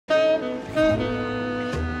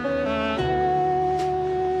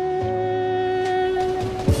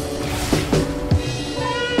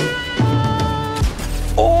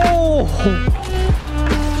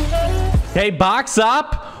Okay, box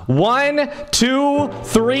up. 1, 2,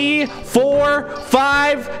 3, 4,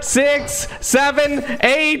 5, 6, 7,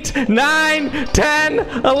 8, 9, 10,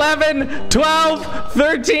 11, 12,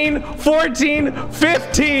 13, 14,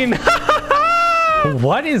 15.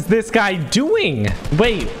 What is this guy doing?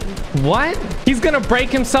 Wait, what? He's gonna break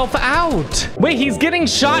himself out. Wait, he's getting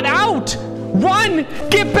shot out. Run!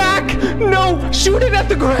 Get back! No! Shoot it at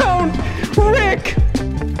the ground! Rick!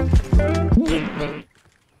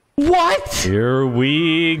 What? Here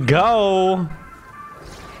we go.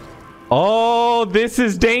 Oh, this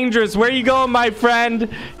is dangerous. Where are you going, my friend?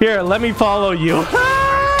 Here, let me follow you.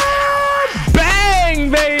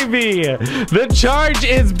 Bang, baby! The charge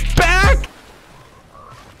is back!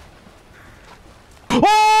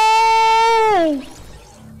 Oh!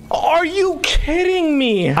 Are you kidding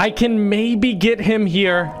me? I can maybe get him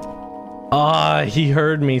here. He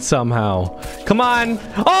heard me somehow. Come on.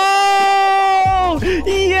 Oh,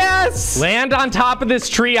 yes. Land on top of this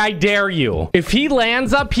tree, I dare you. If he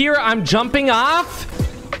lands up here, I'm jumping off.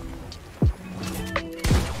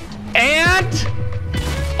 And,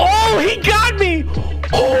 oh, he got me.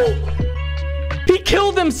 Oh, he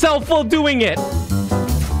killed himself while doing it.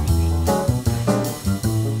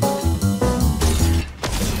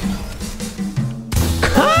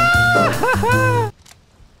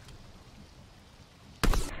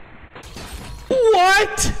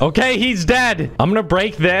 What? Okay, he's dead. I'm gonna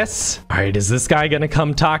break this. All right, is this guy gonna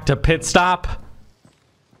come talk to Pit Stop?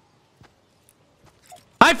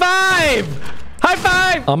 High five! High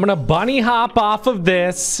five! I'm gonna bunny hop off of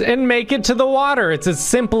this and make it to the water. It's as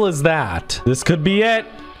simple as that. This could be it.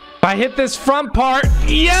 If I hit this front part,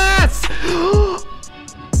 yes!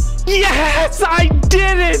 Yes, I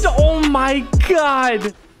did it! Oh my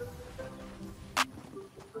God!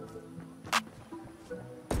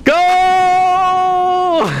 Go!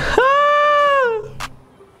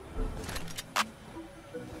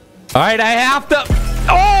 All right, I have to.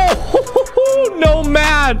 Oh, no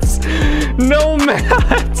mats. No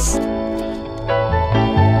mats.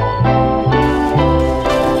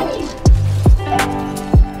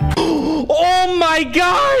 Oh my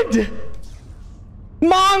God.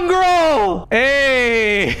 Mongrel.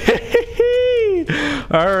 Hey.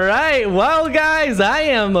 All right. Well, guys, I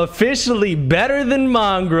am officially better than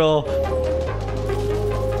Mongrel.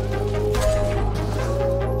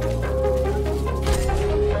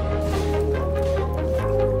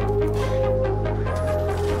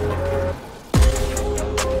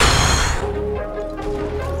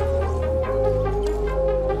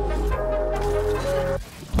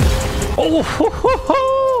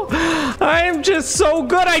 Oh, I am just so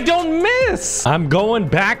good. I don't miss. I'm going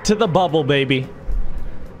back to the bubble, baby.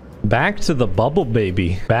 Back to the bubble,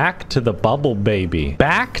 baby. Back to the bubble, baby.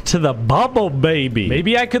 Back to the bubble, baby.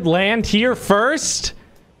 Maybe I could land here first.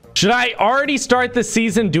 Should I already start the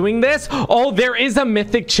season doing this? Oh, there is a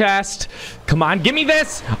mythic chest. Come on, give me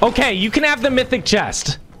this. Okay, you can have the mythic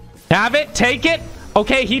chest. Have it, take it.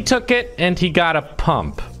 Okay, he took it and he got a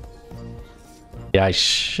pump. Yeah, I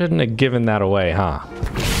shouldn't have given that away, huh?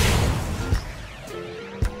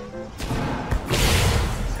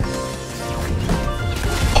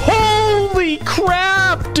 Holy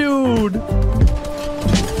crap, dude!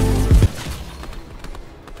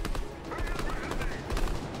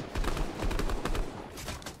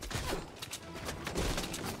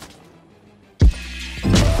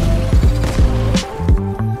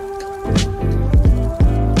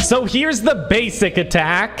 So here's the basic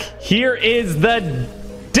attack. Here is the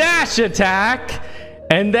dash attack.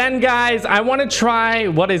 And then, guys, I want to try,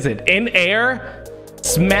 what is it? In air?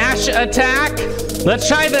 Smash attack? Let's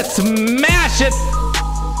try the smash it.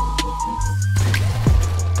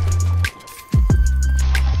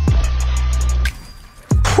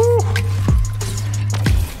 Whew.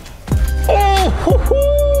 Oh, hoo,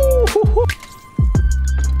 hoo, hoo, hoo.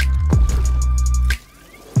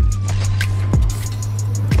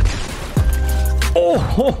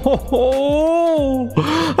 Oh,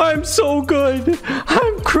 I'm so good.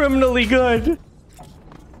 I'm criminally good.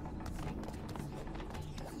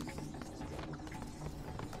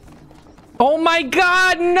 Oh my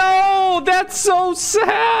God, no, that's so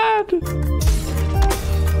sad.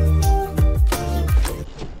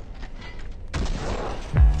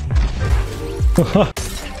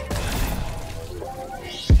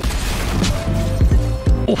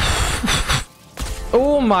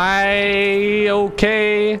 Oh my,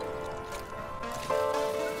 okay.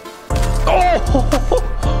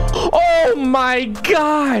 Oh my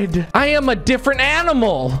God, I am a different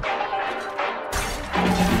animal.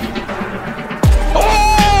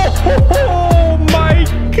 Oh my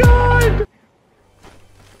God.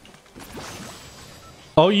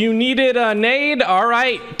 Oh, you needed a nade? All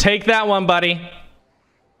right, take that one, buddy.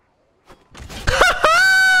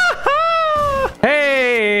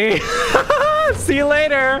 Hey! See you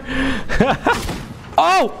later.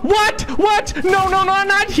 Oh, what? What? No, no, no,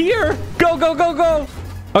 not here. Go, go, go, go.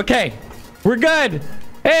 Okay, we're good.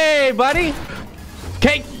 Hey, buddy.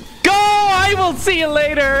 Okay, go. I will see you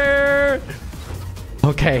later.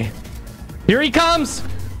 Okay, here he comes.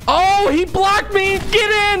 Oh, he blocked me.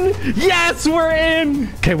 Get in. Yes, we're in.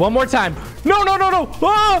 Okay, one more time. No, no, no, no.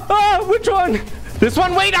 Which one? This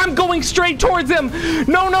one? Wait, I'm going straight towards him.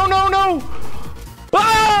 No, no, no, no.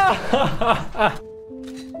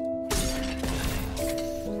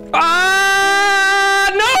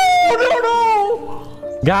 Ah! No, no,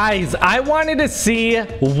 no. Guys, I wanted to see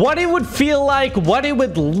what it would feel like, what it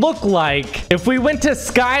would look like if we went to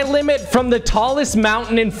sky limit from the tallest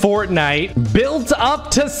mountain in Fortnite, built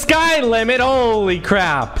up to sky limit. Holy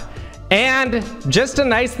crap. And just a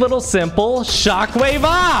nice little simple shockwave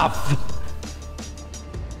off.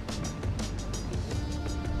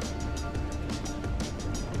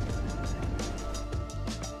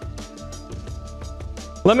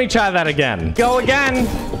 Let me try that again. Go again.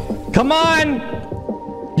 Come on.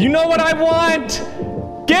 You know what I want.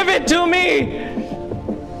 Give it to me.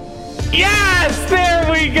 Yes,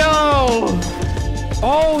 there we go.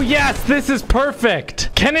 Oh, yes, this is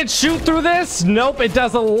perfect. Can it shoot through this? Nope, it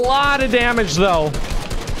does a lot of damage, though.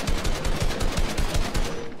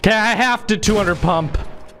 Okay, I have to 200 pump.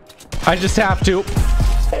 I just have to.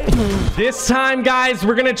 This time, guys,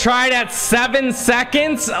 we're gonna try it at 7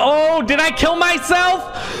 seconds. Oh, did I kill myself?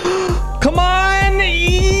 Come on.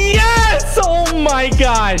 Yes. Oh my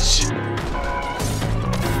gosh.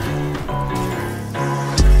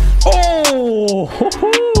 Oh.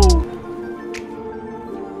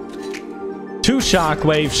 2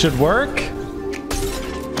 shockwaves should work.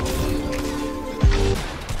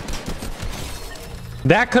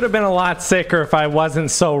 That could have been a lot sicker if I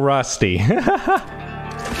wasn't so rusty.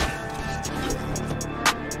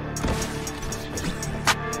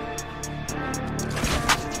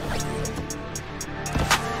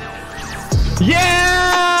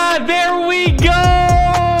 Yeah, there we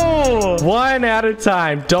go. 1 at a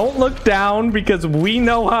time. Don't look down because we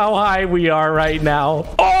know how high we are right now.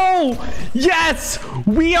 Oh, yes,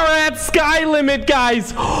 we are at sky limit,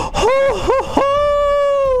 guys.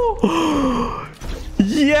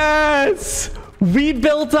 Yes, we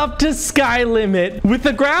built up to sky limit with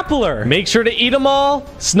the grappler. Make sure to eat them all.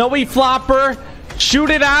 Snowy flopper,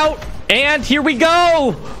 shoot it out, and here we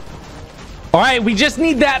go. All right, we just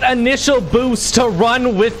need that initial boost to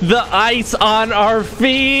run with the ice on our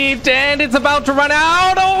feet, and it's about to run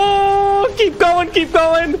out. Oh, keep going, keep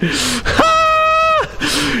going.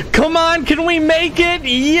 Come on, can we make it?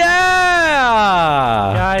 Yeah.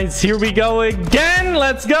 Guys, here we go again.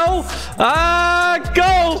 Let's go.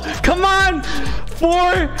 Go. Come on.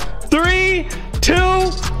 4, 3, 2,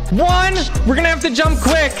 1. We're gonna have to jump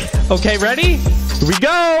quick. Okay, ready? Here we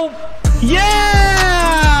go.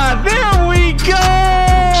 Yeah! There we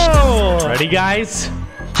go! Ready, guys?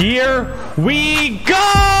 Here we go!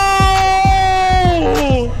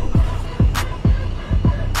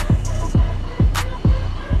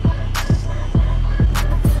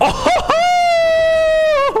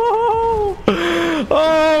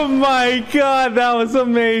 Oh my god, that was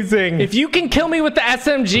amazing. If you can kill me with the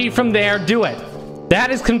SMG from there, do it.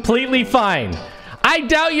 That is completely fine. I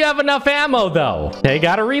doubt you have enough ammo, though. Okay,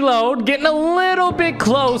 gotta reload. Getting a little bit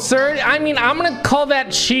closer. I mean, I'm gonna call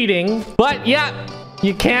that cheating. But, yeah,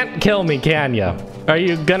 you can't kill me, can you? Are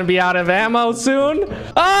you gonna be out of ammo soon?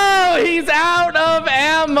 Oh, he's out of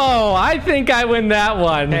ammo. I think I win that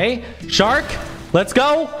one. Okay, shark, let's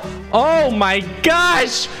go. Oh, my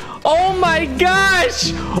gosh. Oh, my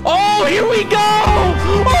gosh. Oh, here we go.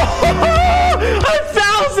 Oh,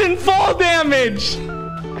 1,000 fall damage.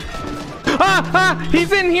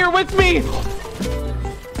 He's in here with me.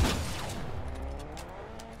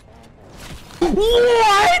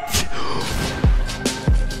 What?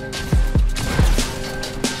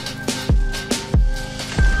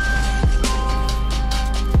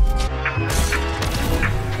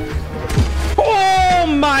 Oh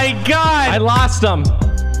my god. I lost him.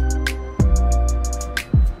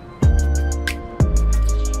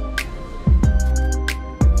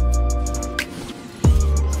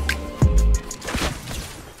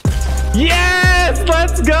 Yes,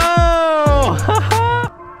 let's go.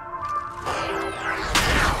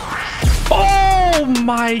 Oh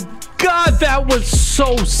my god, that was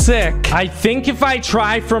so sick. I think if I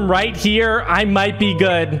try from right here, I might be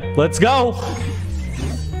good. Let's go.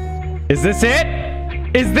 Is this it?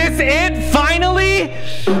 Is this it? Finally?